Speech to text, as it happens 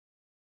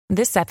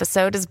This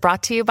episode is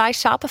brought to you by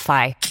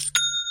Shopify.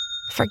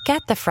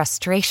 Forget the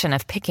frustration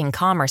of picking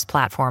commerce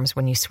platforms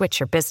when you switch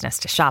your business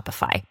to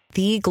Shopify,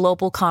 the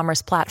global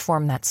commerce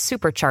platform that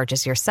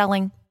supercharges your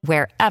selling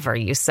wherever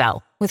you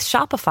sell. With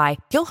Shopify,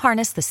 you'll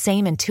harness the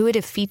same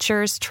intuitive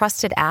features,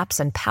 trusted apps,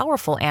 and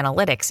powerful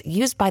analytics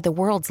used by the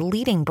world's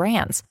leading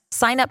brands.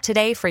 Sign up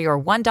today for your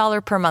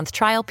 $1 per month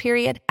trial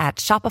period at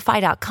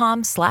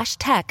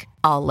shopify.com/tech,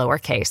 all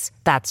lowercase.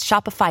 That's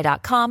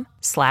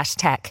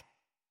shopify.com/tech.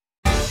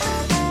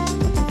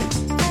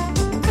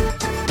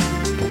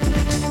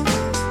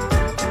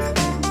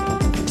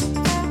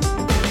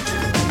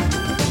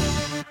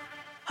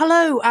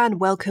 Hello and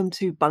welcome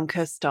to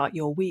Bunker Start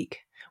Your Week.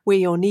 We're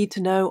your need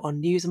to know on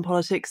news and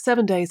politics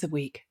 7 days a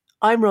week.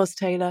 I'm Ros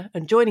Taylor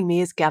and joining me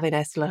is Gavin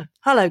Esler.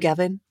 Hello,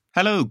 Gavin.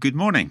 Hello, good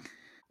morning.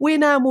 We're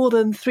now more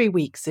than 3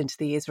 weeks into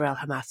the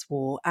Israel-Hamas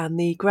war and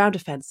the ground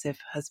offensive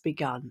has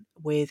begun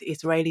with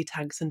Israeli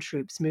tanks and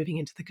troops moving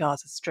into the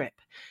Gaza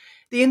Strip.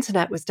 The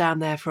internet was down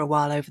there for a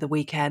while over the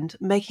weekend,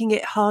 making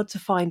it hard to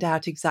find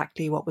out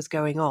exactly what was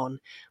going on.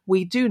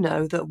 We do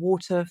know that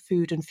water,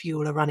 food and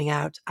fuel are running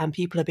out and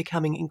people are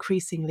becoming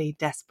increasingly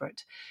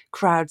desperate.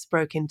 Crowds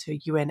broke into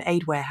UN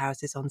aid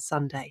warehouses on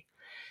Sunday.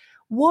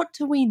 What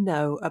do we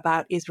know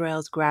about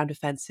Israel's ground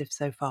offensive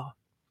so far?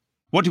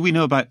 What do we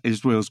know about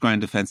Israel's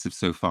ground offensive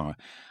so far?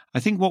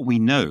 I think what we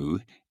know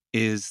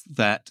is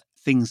that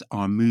things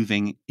are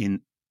moving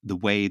in the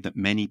way that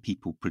many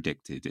people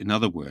predicted. In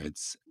other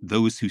words,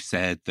 those who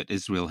said that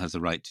Israel has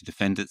a right to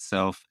defend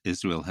itself,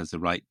 Israel has a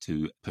right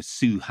to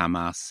pursue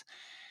Hamas,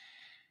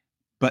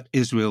 but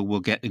Israel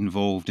will get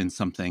involved in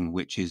something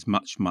which is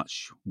much,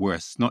 much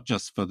worse, not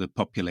just for the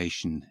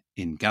population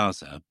in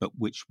Gaza, but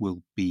which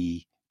will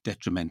be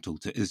detrimental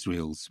to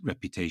Israel's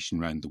reputation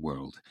around the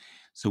world.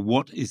 So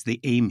what is the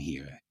aim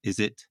here? Is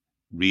it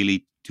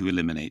really to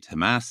eliminate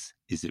Hamas?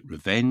 Is it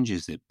revenge?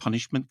 Is it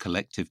punishment,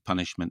 collective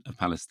punishment of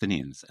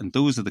Palestinians? And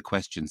those are the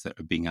questions that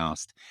are being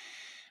asked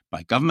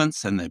by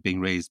governments and they're being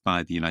raised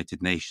by the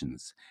United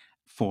Nations.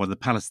 For the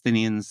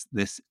Palestinians,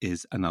 this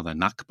is another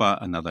Nakba,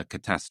 another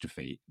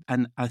catastrophe.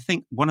 And I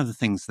think one of the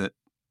things that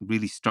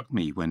really struck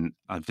me when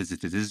I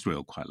visited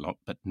Israel quite a lot,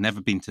 but never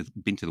been to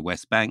the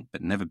West Bank,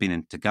 but never been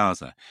into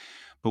Gaza.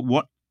 But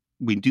what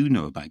we do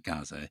know about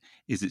Gaza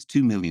is it's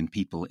 2 million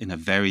people in a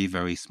very,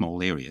 very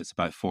small area. It's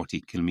about 40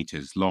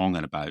 kilometers long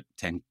and about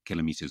 10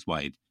 kilometers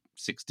wide,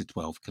 6 to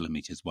 12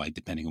 kilometers wide,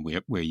 depending on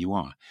where you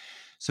are.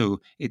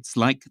 So it's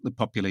like the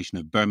population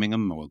of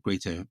Birmingham or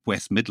Greater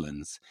West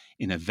Midlands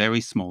in a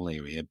very small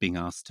area being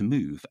asked to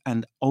move.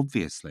 And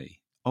obviously,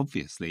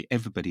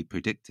 everybody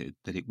predicted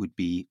that it would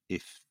be,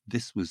 if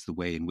this was the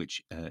way in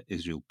which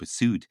Israel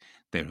pursued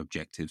their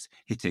objectives,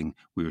 hitting,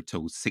 we were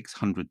told,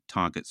 600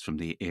 targets from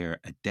the air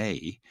a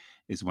day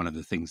is one of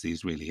the things the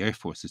Israeli Air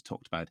Force has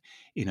talked about,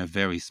 in a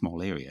very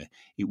small area.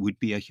 It would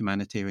be a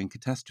humanitarian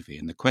catastrophe.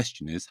 And the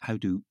question is, how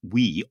do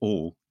we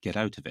all get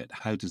out of it?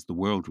 How does the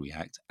world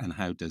react? And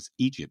how does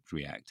Egypt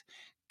react?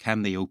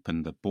 Can they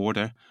open the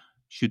border?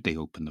 Should they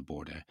open the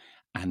border?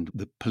 And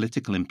the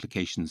political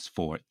implications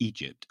for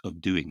Egypt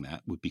of doing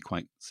that would be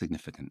quite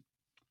significant.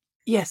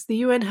 Yes, the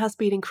UN has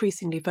been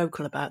increasingly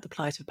vocal about the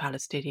plight of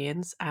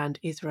Palestinians, and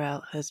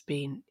Israel has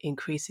been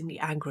increasingly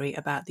angry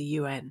about the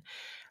UN.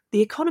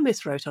 The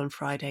Economist wrote on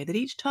Friday that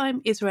each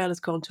time Israel has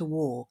gone to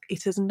war,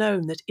 it has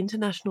known that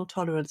international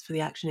tolerance for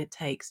the action it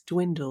takes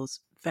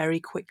dwindles very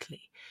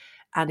quickly,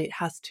 and it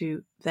has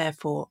to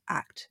therefore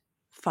act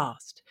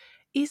fast.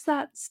 Is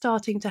that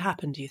starting to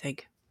happen, do you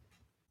think?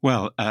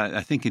 Well,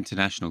 I think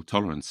international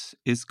tolerance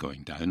is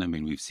going down. I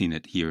mean, we've seen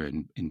it here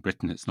in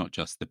Britain. It's not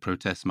just the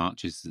protest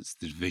marches, it's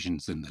the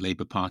divisions in the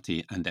Labour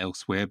Party and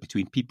elsewhere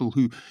between people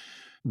who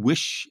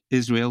wish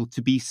Israel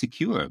to be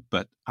secure,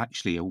 but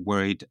actually are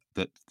worried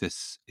that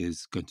this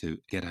is going to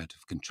get out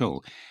of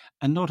control.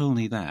 And not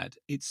only that,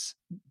 it's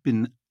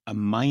been a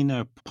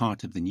minor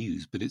part of the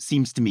news, but it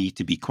seems to me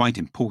to be quite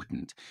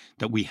important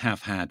that we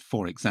have had,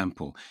 for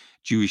example,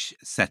 Jewish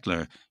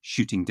settler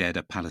shooting dead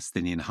a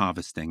Palestinian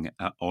harvesting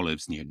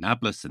olives near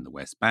Nablus in the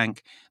West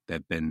Bank. There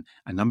have been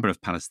a number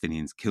of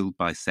Palestinians killed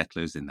by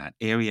settlers in that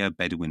area.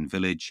 Bedouin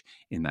village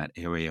in that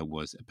area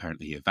was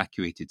apparently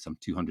evacuated. Some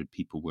 200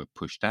 people were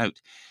pushed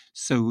out.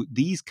 So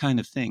these kind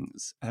of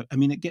things,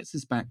 it gets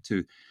us back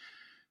to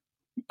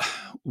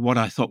what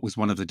I thought was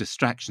one of the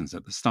distractions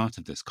at the start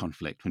of this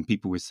conflict, when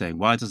people were saying,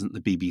 why doesn't the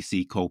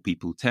BBC call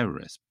people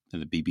terrorists?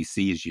 And the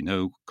BBC, as you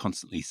know,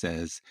 constantly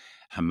says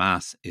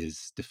Hamas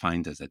is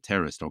defined as a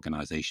terrorist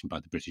organization by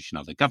the British and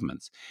other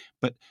governments.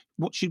 But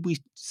what should we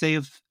say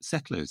of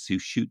settlers who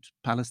shoot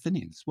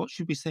Palestinians? What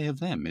should we say of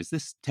them? Is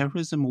this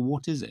terrorism or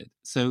what is it?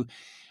 So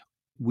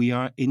we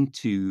are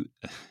into...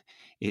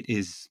 It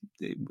is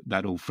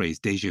that old phrase,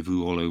 déjà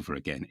vu all over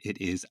again. It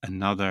is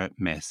another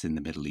mess in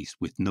the Middle East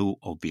with no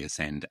obvious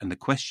end. And the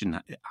question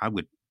I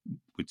would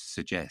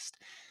suggest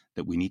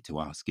that we need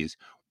to ask is,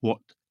 what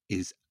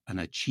is an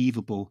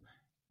achievable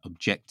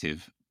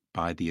objective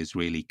by the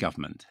Israeli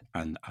government?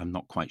 And I'm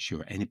not quite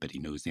sure anybody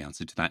knows the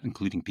answer to that,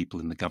 including people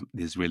in the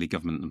Israeli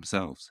government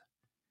themselves.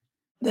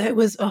 There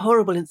was a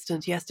horrible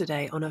incident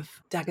yesterday on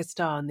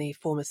Dagestan, the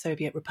former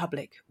Soviet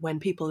republic, when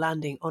people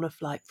landing on a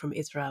flight from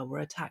Israel were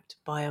attacked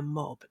by a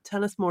mob.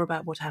 Tell us more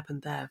about what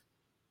happened there.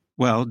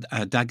 Well,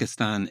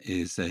 Dagestan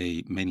is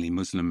a mainly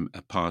Muslim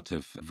part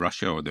of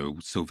Russia or the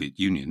Soviet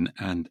Union,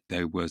 and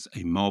there was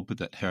a mob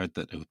that heard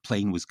that a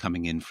plane was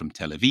coming in from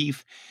Tel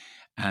Aviv,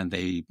 and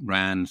they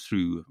ran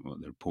through, well,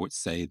 the reports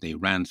say they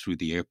ran through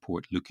the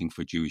airport looking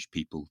for Jewish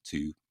people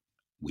to,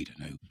 we don't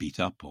know, beat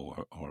up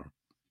or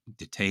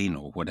detain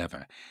or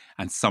whatever.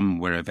 And some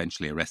were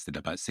eventually arrested.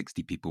 About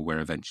 60 people were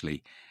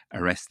eventually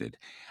arrested.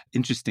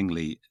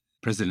 Interestingly,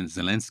 President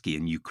Zelensky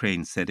in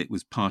Ukraine said it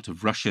was part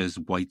of Russia's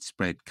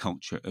widespread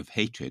culture of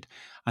hatred.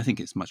 I think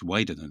it's much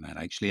wider than that,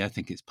 actually. I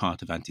think it's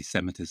part of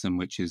anti-Semitism,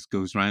 which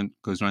goes around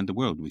the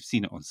world. We've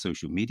seen it on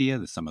social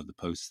media. Some of the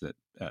posts that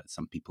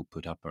some people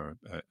put up are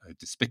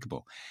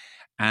despicable.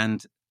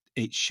 And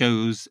it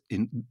shows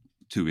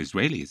to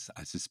Israelis,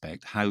 I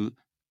suspect, how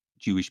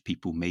Jewish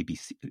people may be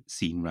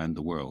seen around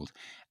the world,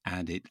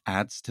 and it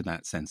adds to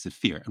that sense of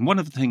fear. And one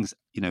of the things,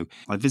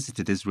 I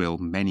visited Israel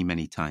many,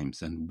 many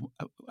times, and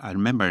I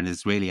remember an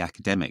Israeli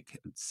academic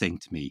saying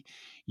to me,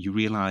 you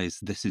realize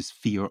this is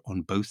fear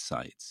on both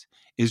sides.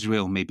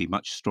 Israel may be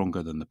much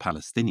stronger than the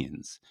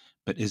Palestinians,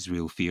 but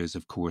Israel fears,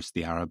 of course,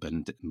 the Arab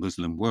and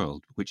Muslim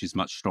world, which is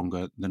much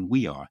stronger than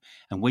we are.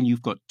 And when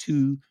you've got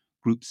two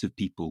groups of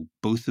people,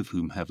 both of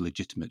whom have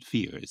legitimate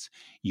fears,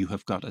 you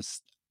have got a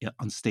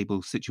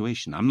unstable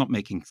situation. I'm not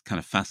making kind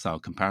of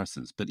facile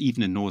comparisons, but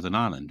even in Northern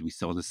Ireland, we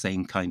saw the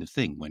same kind of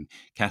thing when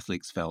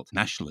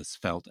nationalists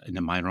felt in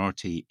a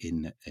minority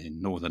in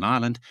Northern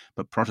Ireland,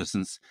 but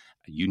Protestants,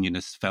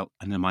 unionists felt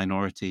in a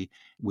minority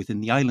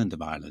within the island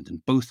of Ireland,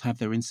 and both have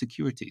their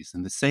insecurities.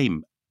 And the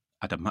same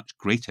at a much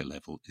greater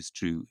level is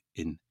true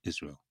in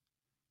Israel.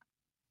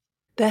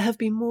 There have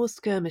been more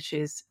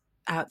skirmishes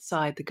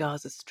outside the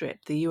Gaza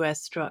Strip. The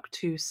US struck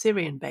 2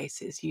 Syrian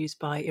bases used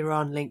by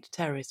Iran-linked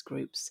terrorist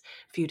groups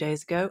a few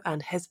days ago,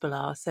 and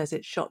Hezbollah says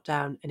it shot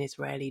down an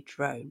Israeli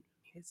drone.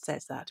 It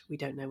says that. We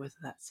don't know whether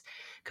that's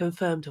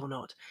confirmed or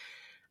not.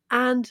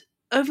 And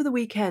over the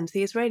weekend,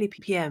 the Israeli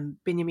PM,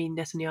 Benjamin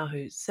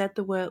Netanyahu, said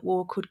the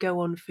war could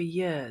go on for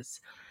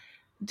years.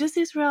 Does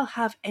Israel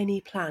have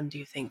any plan, do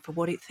you think, for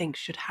what it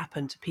thinks should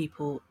happen to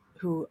people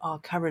who are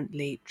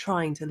currently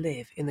trying to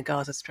live in the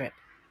Gaza Strip?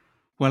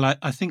 Well,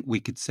 I think we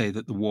could say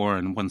that the war,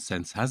 in one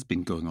sense, has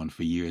been going on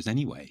for years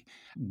anyway.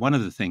 One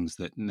of the things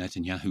that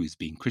Netanyahu is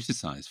being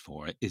criticized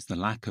for is the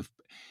lack of.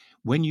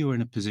 When you're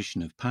in a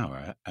position of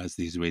power, as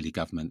the Israeli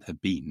government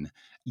have been,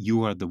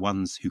 you are the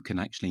ones who can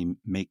actually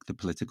make the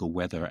political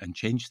weather and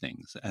change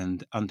things.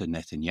 And under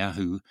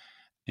Netanyahu,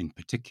 in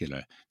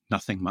particular,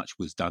 nothing much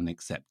was done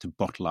except to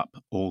bottle up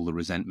all the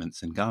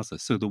resentments in Gaza.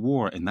 So the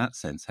war, in that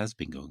sense, has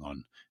been going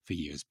on for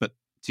years. But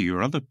to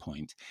your other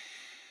point,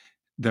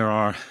 there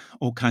are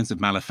all kinds of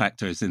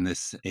malefactors in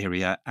this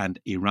area, and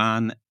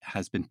Iran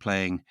has been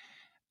playing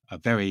a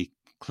very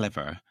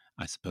clever,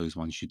 I suppose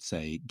one should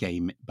say,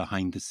 game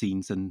behind the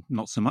scenes and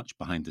not so much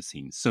behind the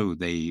scenes. So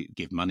they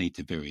give money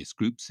to various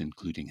groups,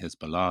 including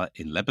Hezbollah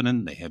in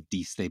Lebanon. They have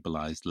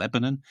destabilized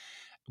Lebanon,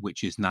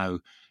 which is now,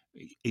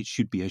 it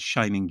should be a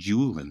shining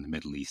jewel in the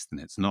Middle East, and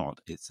it's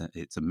not.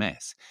 It's a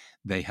mess.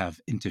 They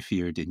have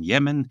interfered in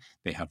Yemen.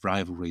 They have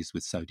rivalries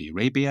with Saudi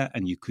Arabia,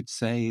 and you could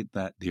say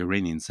that the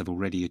Iranians have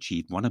already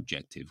achieved one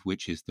objective,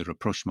 which is the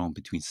rapprochement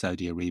between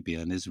Saudi Arabia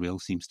and Israel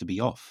seems to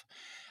be off.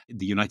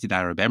 The United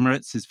Arab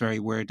Emirates is very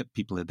worried.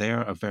 People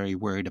there are very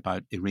worried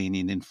about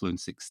Iranian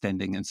influence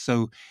extending. And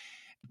so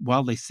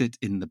while they sit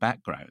in the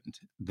background,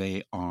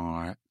 they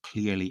are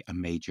clearly a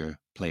major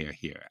player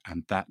here.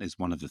 And that is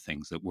one of the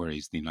things that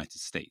worries the United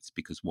States,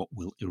 because what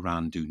will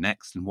Iran do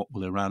next, and what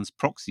will Iran's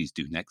proxies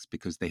do next?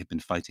 Because they have been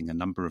fighting a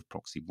number of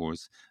proxy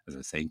wars, as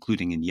I say,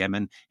 including in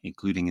Yemen,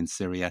 including in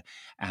Syria,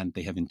 and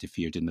they have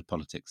interfered in the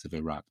politics of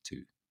Iraq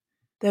too.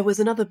 There was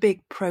another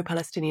big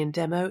pro-Palestinian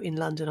demo in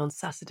London on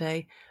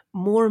Saturday.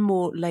 More and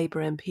more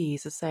Labour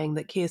MPs are saying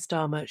that Keir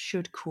Starmer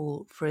should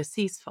call for a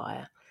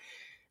ceasefire.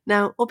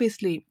 Now,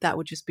 obviously, that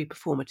would just be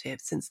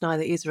performative, since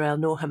neither Israel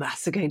nor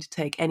Hamas are going to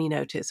take any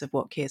notice of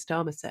what Keir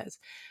Starmer says.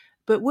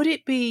 But would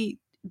it be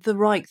the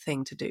right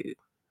thing to do?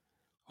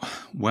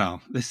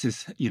 Well, this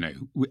is,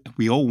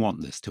 we all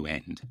want this to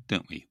end,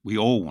 don't we? We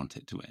all want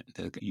it to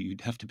end.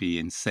 You'd have to be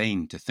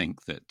insane to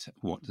think that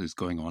what is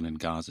going on in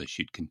Gaza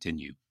should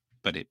continue,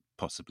 but it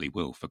possibly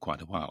will for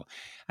quite a while.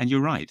 And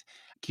you're right.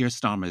 Keir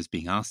Starmer is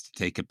being asked to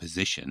take a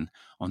position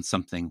on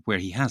something where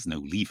he has no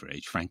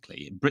leverage,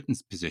 frankly.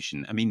 Britain's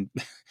position, I mean,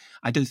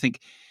 I don't think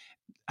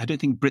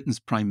Britain's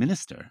Prime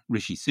Minister,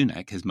 Rishi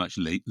Sunak, has much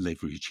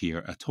leverage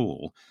here at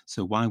all.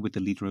 So why would the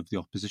leader of the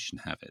opposition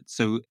have it?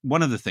 So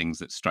one of the things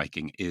that's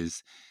striking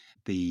is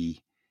the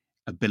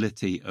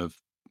ability of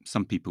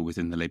some people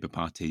within the Labour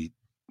Party.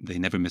 They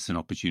never miss an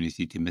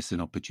opportunity to miss an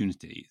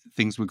opportunity.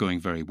 Things were going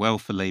very well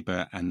for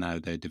Labour, and now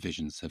their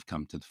divisions have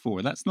come to the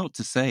fore. That's not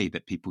to say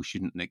that people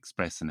shouldn't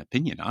express an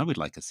opinion. I would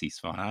like a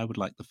ceasefire. I would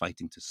like the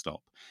fighting to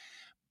stop.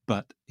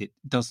 But it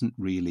doesn't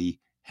really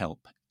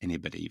help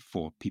anybody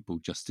for people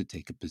just to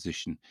take a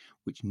position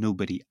which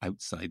nobody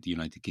outside the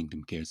United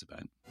Kingdom cares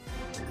about.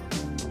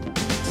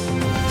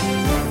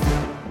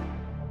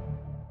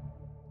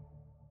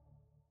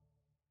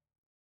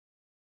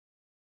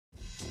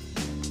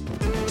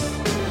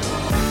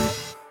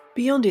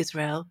 Beyond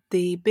Israel,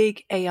 the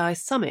big AI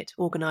summit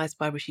organised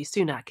by Rishi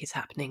Sunak is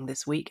happening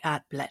this week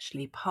at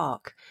Bletchley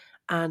Park,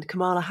 and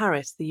Kamala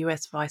Harris, the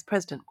US Vice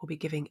President, will be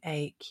giving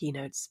a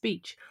keynote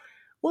speech.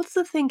 What's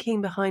the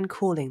thinking behind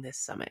calling this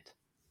summit?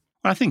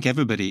 Well, I think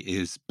everybody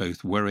is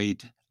both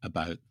worried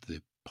about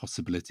the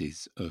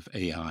possibilities of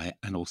AI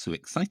and also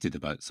excited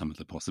about some of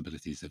the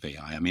possibilities of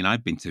AI. I mean,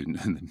 I've been to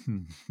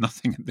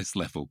nothing at this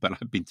level, but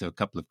I've been to a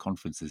couple of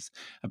conferences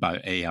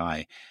about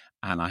AI.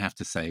 And I have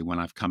to say, when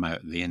I've come out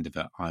at the end of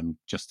it, I'm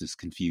just as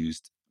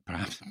confused,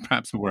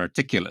 perhaps more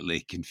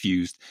articulately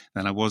confused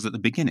than I was at the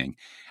beginning.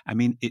 I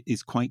mean, it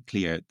is quite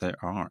clear there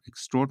are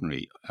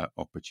extraordinary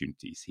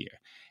opportunities here.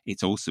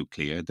 It's also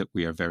clear that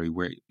we are very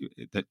aware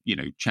that,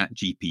 Chat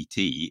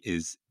GPT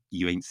is,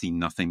 you ain't seen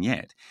nothing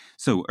yet.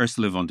 So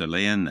Ursula von der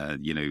Leyen,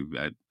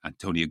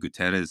 Antonio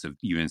Guterres of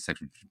UN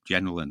Secretary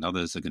General and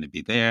others are going to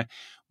be there.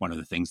 One of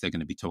the things they're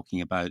going to be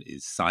talking about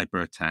is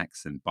cyber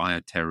attacks and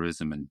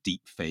bioterrorism and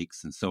deep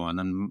fakes and so on.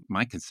 And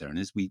my concern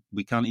is we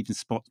can't even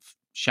spot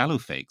shallow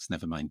fakes,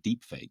 never mind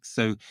deep fakes.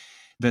 So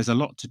there's a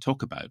lot to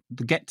talk about.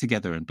 The get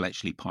together in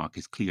Bletchley Park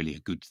is clearly a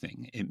good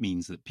thing. It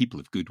means that people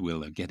of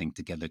goodwill are getting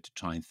together to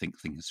try and think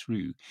things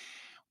through.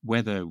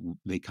 Whether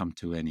they come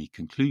to any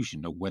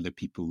conclusion or whether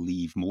people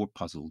leave more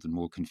puzzled and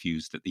more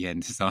confused at the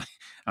end,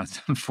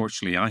 as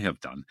unfortunately I have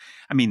done.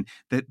 I mean,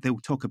 they'll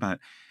talk about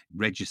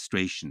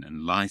registration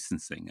and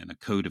licensing and a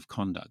code of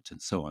conduct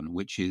and so on,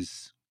 which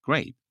is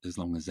great as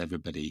long as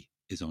everybody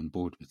is on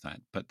board with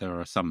that. But there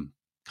are some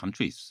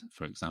countries,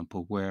 for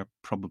example, where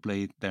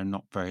probably they're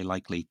not very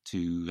likely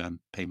to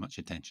pay much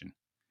attention.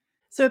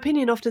 So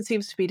opinion often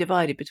seems to be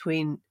divided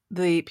between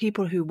the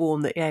people who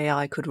warn that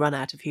AI could run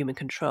out of human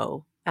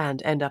control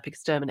and end up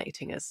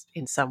exterminating us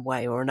in some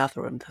way or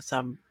another, and for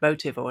some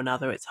motive or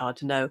another, it's hard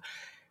to know,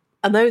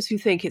 and those who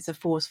think it's a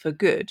force for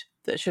good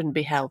that shouldn't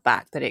be held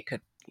back, that it could,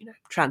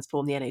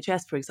 transform the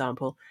NHS, for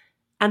example,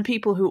 and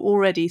people who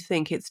already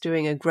think it's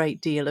doing a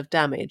great deal of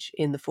damage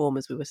in the form,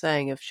 as we were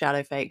saying, of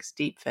shallow fakes,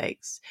 deep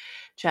fakes,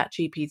 chat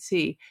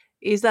GPT.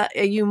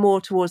 Are you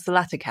more towards the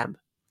latter camp?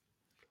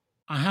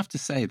 I have to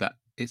say that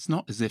it's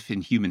not as if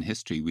in human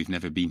history we've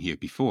never been here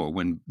before.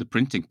 When the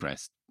printing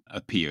press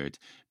appeared,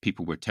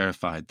 people were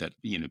terrified that,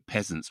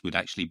 peasants would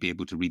actually be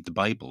able to read the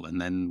Bible. And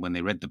then when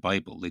they read the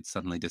Bible, they'd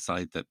suddenly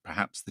decide that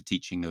perhaps the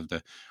teaching of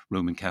the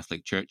Roman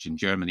Catholic Church in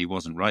Germany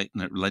wasn't right,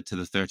 and it led to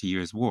the 30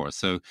 Years' War.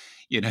 So,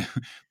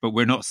 but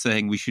we're not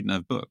saying we shouldn't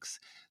have books.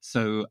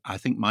 So I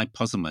think my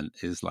puzzlement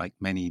is like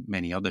many,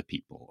 many other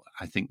people.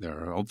 I think there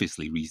are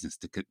obviously reasons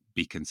to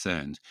be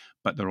concerned,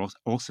 but there are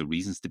also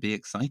reasons to be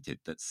excited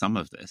that some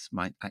of this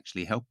might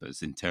actually help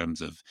us in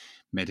terms of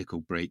medical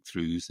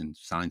breakthroughs and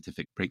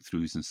scientific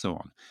breakthroughs and so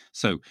on.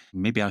 So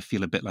maybe I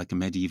feel a bit like a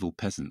medieval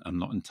peasant. I'm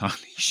not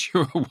entirely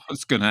sure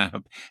what's going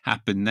to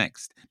happen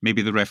next.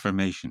 Maybe the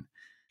Reformation.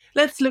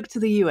 Let's look to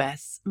the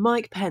US.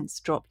 Mike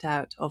Pence dropped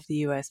out of the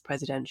US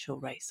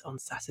presidential race on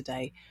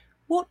Saturday.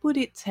 What would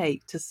it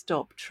take to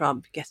stop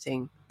Trump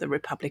getting the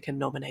Republican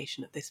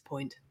nomination at this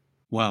point?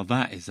 Well,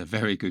 that is a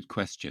very good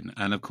question.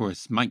 And of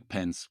course, Mike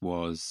Pence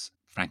was,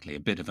 frankly, a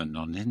bit of a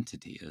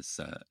non-entity as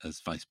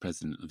Vice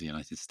President of the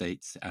United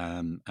States.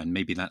 And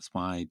maybe that's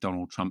why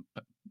Donald Trump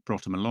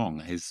brought him along.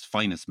 His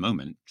finest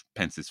moment,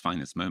 Pence's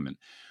finest moment,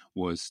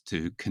 was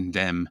to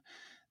condemn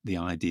the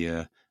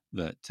idea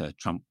that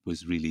Trump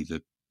was really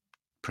the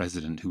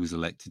president who was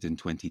elected in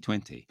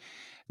 2020.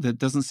 There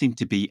doesn't seem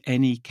to be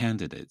any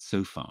candidate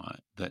so far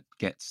that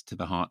gets to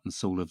the heart and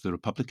soul of the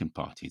Republican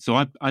Party. So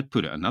I'd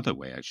put it another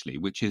way, actually,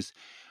 which is,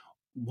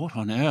 what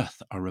on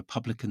earth are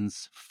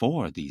Republicans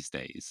for these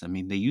days? I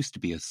mean, they used to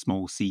be a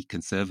small c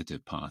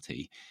conservative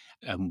party,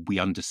 and we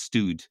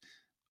understood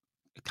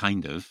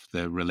kind of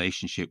the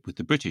relationship with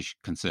the British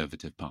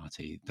Conservative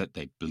Party, that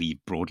they believe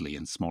broadly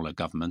in smaller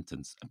government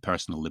and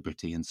personal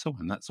liberty and so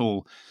on. That's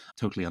all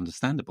totally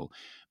understandable.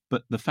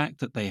 But the fact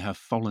that they have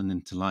fallen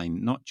into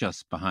line, not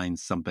just behind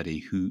somebody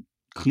who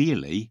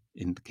clearly,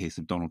 in the case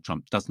of Donald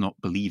Trump, does not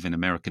believe in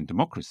American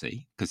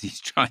democracy, because he's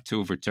tried to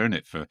overturn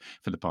it for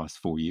the past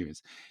 4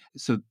 years.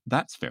 So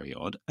that's very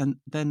odd. And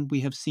then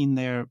we have seen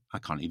there, I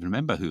can't even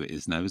remember who it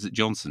is now, is it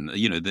Johnson?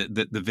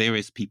 The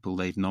various people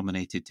they've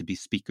nominated to be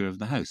Speaker of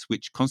the House,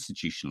 which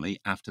constitutionally,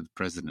 after the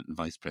President and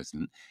Vice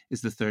President,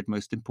 is the third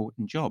most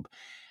important job.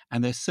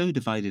 And they're so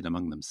divided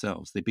among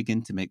themselves, they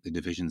begin to make the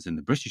divisions in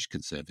the British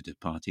Conservative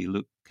Party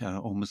look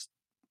almost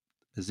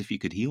as if you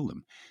could heal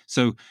them.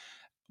 So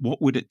what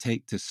would it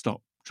take to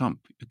stop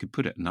Trump? You could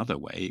put it another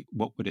way.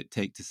 What would it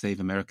take to save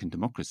American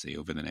democracy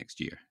over the next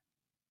year?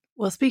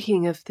 Well,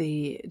 speaking of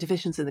the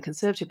divisions in the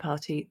Conservative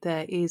Party,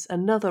 there is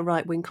another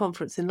right-wing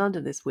conference in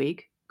London this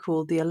week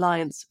called the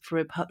Alliance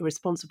for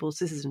Responsible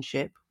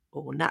Citizenship,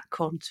 or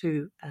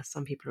NatCon2, as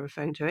some people are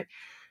referring to it.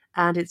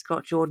 And it's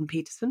got Jordan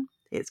Peterson,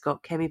 It's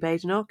got Kemi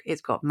Badenoch.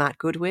 It's got Matt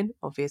Goodwin,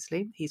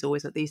 obviously. He's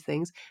always at these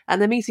things.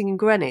 And they're meeting in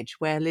Greenwich,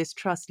 where Liz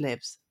Truss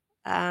lives.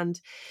 And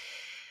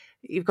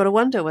you've got to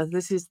wonder whether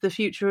this is the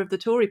future of the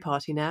Tory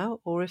party now,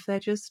 or if they're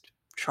just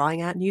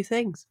trying out new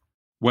things.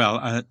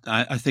 Well,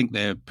 I think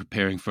they're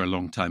preparing for a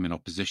long time in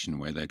opposition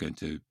where they're going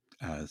to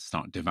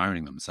start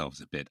devouring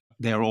themselves a bit.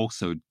 They're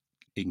also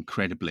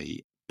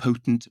incredibly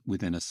potent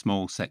within a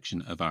small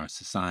section of our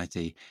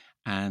society,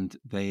 and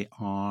they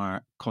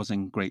are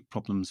causing great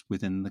problems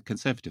within the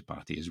Conservative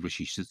Party, as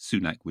Rishi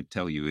Sunak would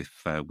tell you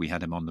if we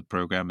had him on the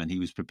programme and he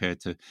was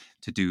prepared to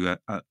do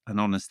an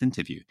honest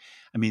interview.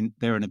 I mean,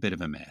 they're in a bit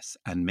of a mess,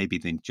 and maybe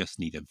they just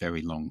need a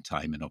very long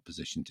time in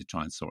opposition to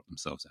try and sort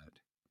themselves out.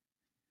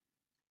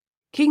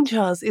 King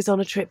Charles is on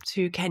a trip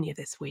to Kenya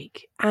this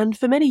week, and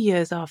for many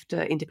years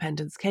after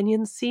independence,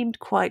 Kenyans seemed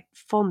quite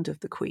fond of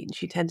the Queen.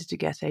 She tended to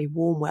get a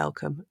warm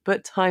welcome,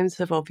 but times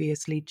have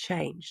obviously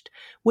changed.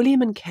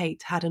 William and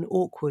Kate had an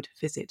awkward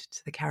visit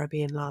to the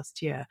Caribbean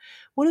last year.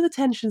 What are the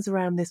tensions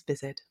around this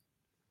visit?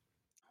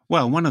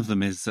 Well, one of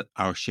them is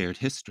our shared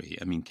history.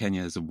 I mean,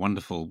 Kenya is a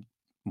wonderful,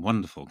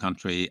 wonderful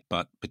country,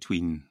 but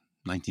between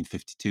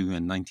 1952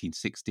 and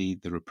 1960,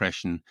 the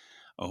repression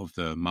of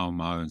the Mau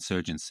Mau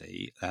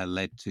insurgency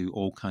led to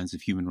all kinds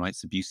of human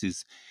rights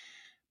abuses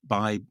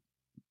by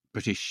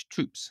British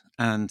troops.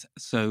 And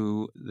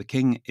so the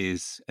king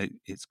it's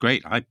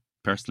great. I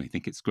personally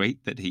think it's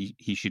great that he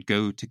should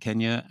go to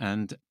Kenya,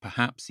 and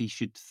perhaps he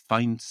should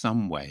find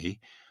some way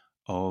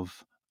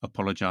of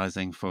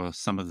apologizing for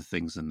some of the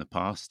things in the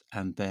past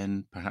and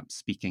then perhaps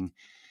speaking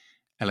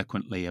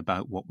eloquently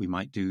about what we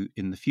might do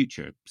in the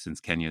future, since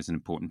Kenya is an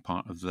important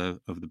part of the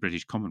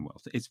British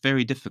Commonwealth. It's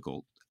very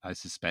difficult, I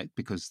suspect,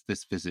 because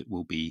this visit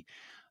will be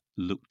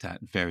looked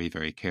at very,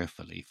 very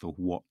carefully for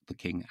what the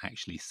king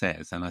actually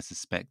says. And I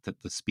suspect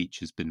that the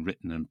speech has been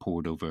written and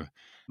pored over,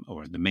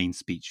 or the main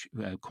speech,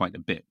 quite a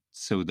bit,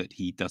 so that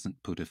he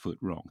doesn't put a foot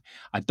wrong.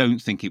 I don't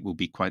think it will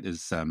be quite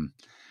as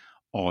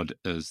odd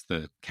as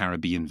the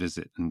Caribbean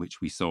visit, in which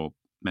we saw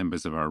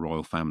members of our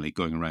royal family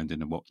going around in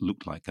what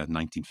looked like a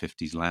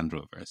 1950s Land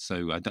Rover.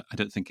 So I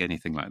don't think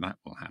anything like that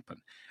will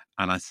happen.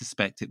 And I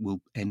suspect it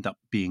will end up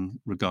being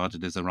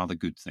regarded as a rather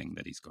good thing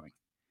that he's going.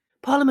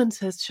 Parliament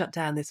has shut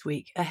down this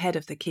week ahead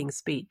of the King's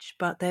speech,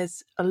 but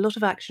there's a lot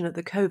of action at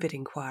the COVID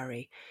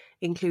inquiry,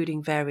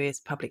 including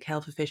various public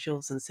health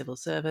officials and civil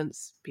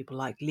servants, people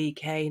like Lee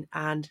Kane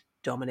and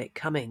Dominic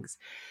Cummings.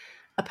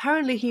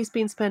 Apparently, he's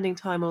been spending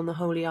time on the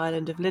holy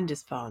island of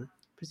Lindisfarne,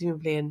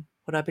 presumably in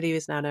what I believe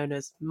is now known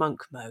as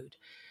monk mode.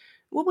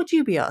 What would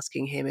you be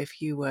asking him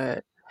if you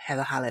were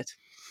Heather Hallett?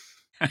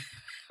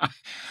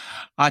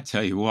 I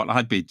tell you what,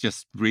 I'd be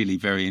just really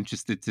very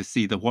interested to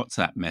see the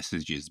WhatsApp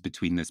messages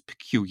between this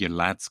peculiar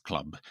lads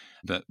club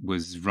that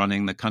was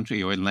running the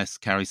country, or unless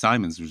Carrie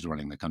Simons was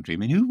running the country. I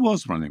mean, who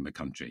was running the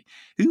country?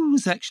 Who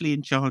was actually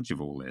in charge of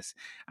all this?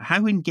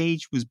 How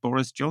engaged was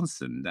Boris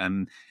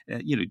Johnson?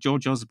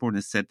 George Osborne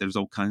has said there's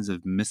all kinds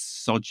of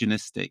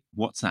misogynistic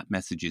WhatsApp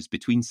messages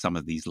between some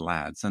of these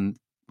lads, and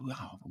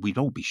well, we'd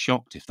all be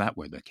shocked if that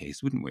were the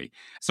case, wouldn't we?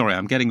 Sorry,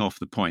 I'm getting off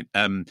the point.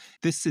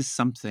 This is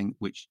something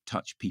which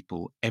touched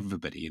people,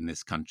 everybody in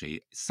this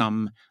country.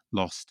 Some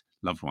lost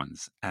loved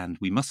ones, and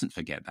we mustn't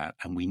forget that.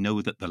 And we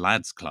know that the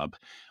Lads Club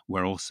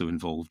were also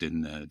involved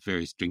in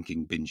various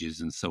drinking binges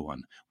and so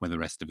on, when the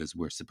rest of us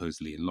were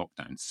supposedly in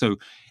lockdown. So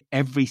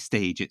every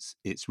stage,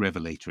 it's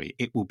revelatory.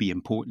 It will be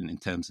important in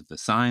terms of the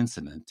science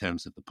and in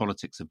terms of the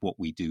politics of what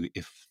we do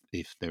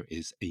if there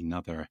is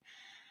another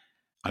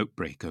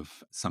outbreak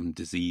of some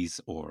disease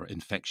or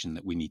infection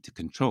that we need to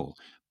control.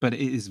 But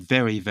it is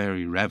very,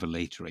 very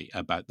revelatory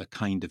about the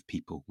kind of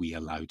people we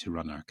allow to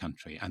run our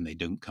country, and they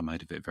don't come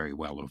out of it very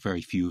well, or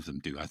very few of them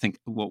do. I think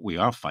what we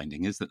are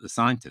finding is that the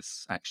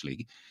scientists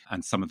actually,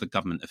 and some of the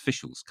government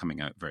officials,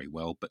 coming out very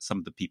well, but some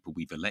of the people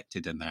we've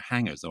elected and their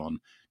hangers on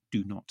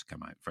do not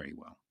come out very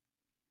well.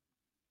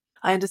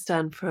 I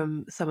understand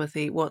from some of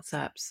the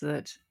WhatsApps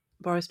that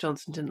Boris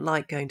Johnson didn't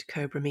like going to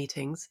Cobra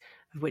meetings,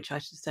 of which I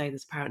should say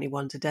there's apparently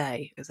one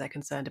today, as they're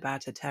concerned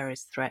about a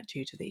terrorist threat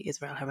due to the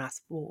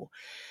Israel-Hamas war.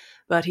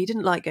 But he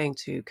didn't like going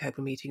to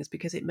Cobra meetings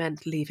because it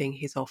meant leaving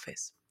his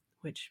office,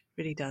 which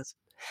really does.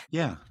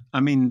 Yeah. I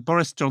mean,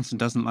 Boris Johnson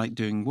doesn't like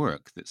doing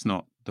work that's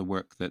not the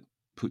work that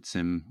puts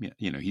him,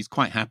 he's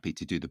quite happy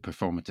to do the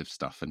performative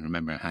stuff. And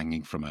remember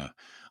hanging from a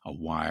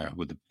wire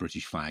with the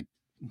British flag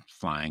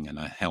flying and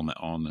a helmet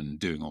on and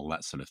doing all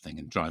that sort of thing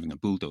and driving a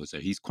bulldozer.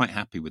 He's quite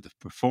happy with the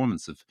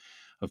performance of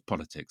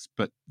politics,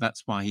 but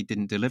that's why he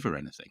didn't deliver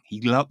anything.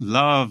 He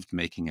loved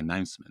making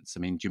announcements. I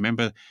mean, do you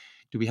remember,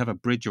 do we have a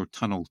bridge or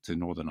tunnel to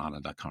Northern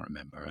Ireland? I can't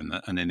remember.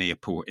 And an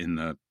airport in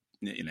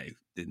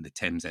the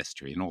Thames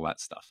estuary and all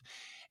that stuff.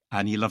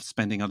 And he loved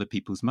spending other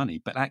people's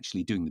money, but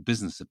actually doing the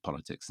business of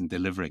politics and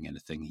delivering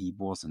anything, he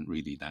wasn't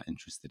really that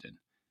interested in.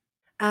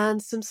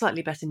 And some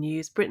slightly better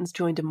news, Britain's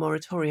joined a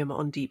moratorium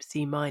on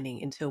deep-sea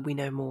mining until we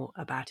know more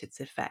about its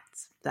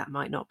effects. That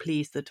might not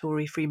please the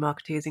Tory free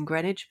marketeers in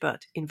Greenwich,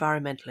 but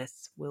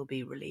environmentalists will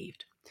be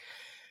relieved.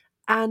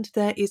 And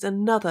there is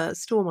another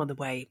storm on the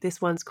way.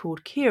 This one's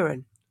called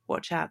Kieran.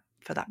 Watch out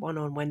for that one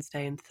on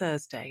Wednesday and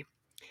Thursday.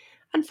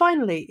 And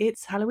finally,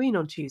 it's Halloween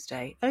on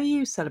Tuesday. Are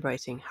you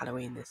celebrating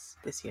Halloween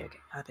this year,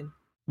 Gavin?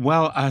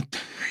 Well,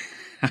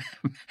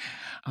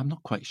 I'm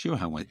not quite sure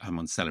how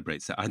one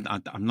celebrates it.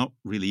 I'm not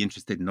really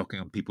interested in knocking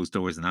on people's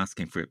doors and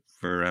asking for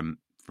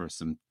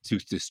some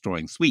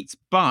tooth-destroying sweets.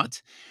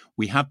 But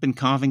we have been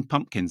carving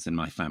pumpkins in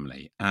my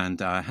family,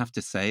 and I have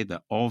to say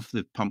that of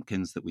the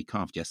pumpkins that we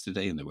carved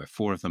yesterday, and there were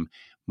 4 of them,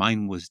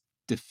 mine was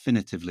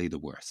definitively the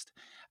worst.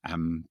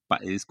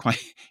 But it is quite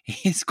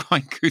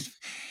good.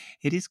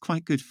 It is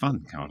quite good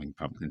fun carving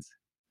pumpkins.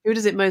 Who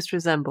does it most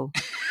resemble?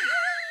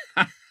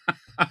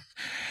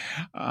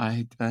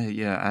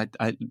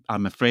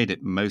 I'm afraid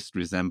it most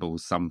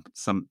resembles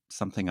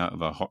something out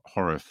of a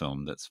horror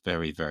film that's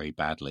very, very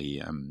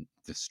badly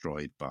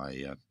destroyed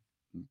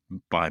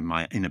by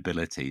my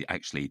inability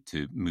actually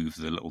to move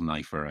the little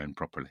knife around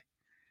properly.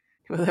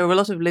 Well, there were a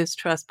lot of Liz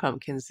Truss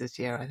pumpkins this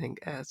year, I think.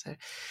 So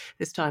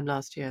this time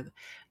last year,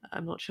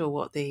 I'm not sure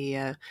what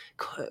the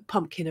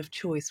pumpkin of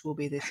choice will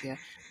be this year.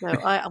 No,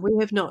 we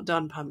have not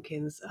done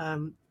pumpkins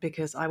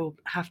because I will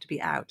have to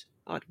be out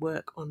at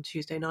work on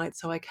Tuesday night,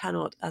 so I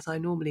cannot, as I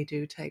normally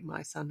do, take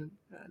my son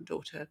and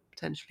daughter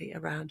potentially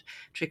around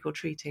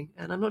trick-or-treating.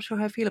 And I'm not sure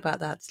how I feel about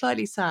that.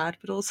 Slightly sad,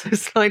 but also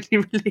slightly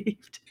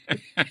relieved.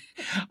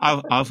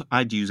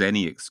 I'd use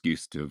any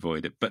excuse to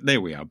avoid it, but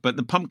there we are. But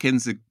the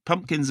pumpkins are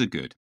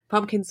good.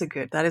 Pumpkins are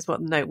good. That is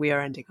what note we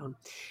are ending on.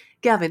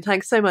 Gavin,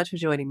 thanks so much for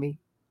joining me.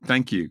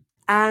 Thank you.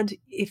 And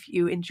if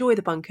you enjoy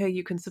The Bunker,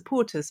 you can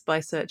support us by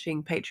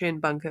searching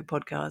Patreon Bunker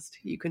Podcast.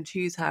 You can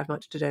choose how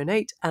much to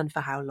donate and for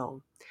how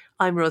long.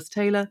 I'm Ros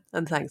Taylor,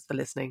 and thanks for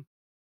listening.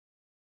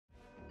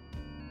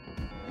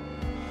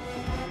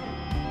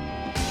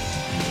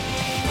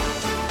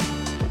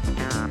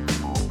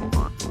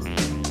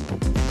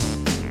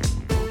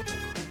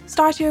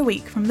 Start Your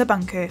Week from The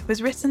Bunker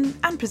was written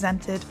and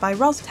presented by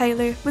Ros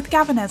Taylor with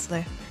Gavin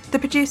Esler. The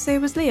producer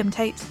was Liam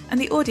Tate, and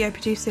the audio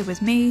producer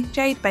was me,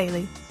 Jade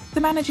Bailey.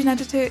 The managing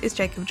editor is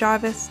Jacob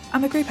Jarvis,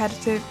 and the group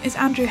editor is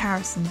Andrew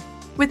Harrison.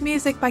 With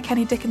music by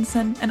Kenny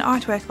Dickinson and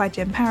artwork by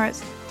Jim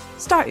Parrott,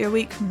 Start Your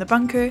Week from The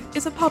Bunker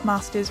is a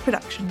Podmasters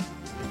production.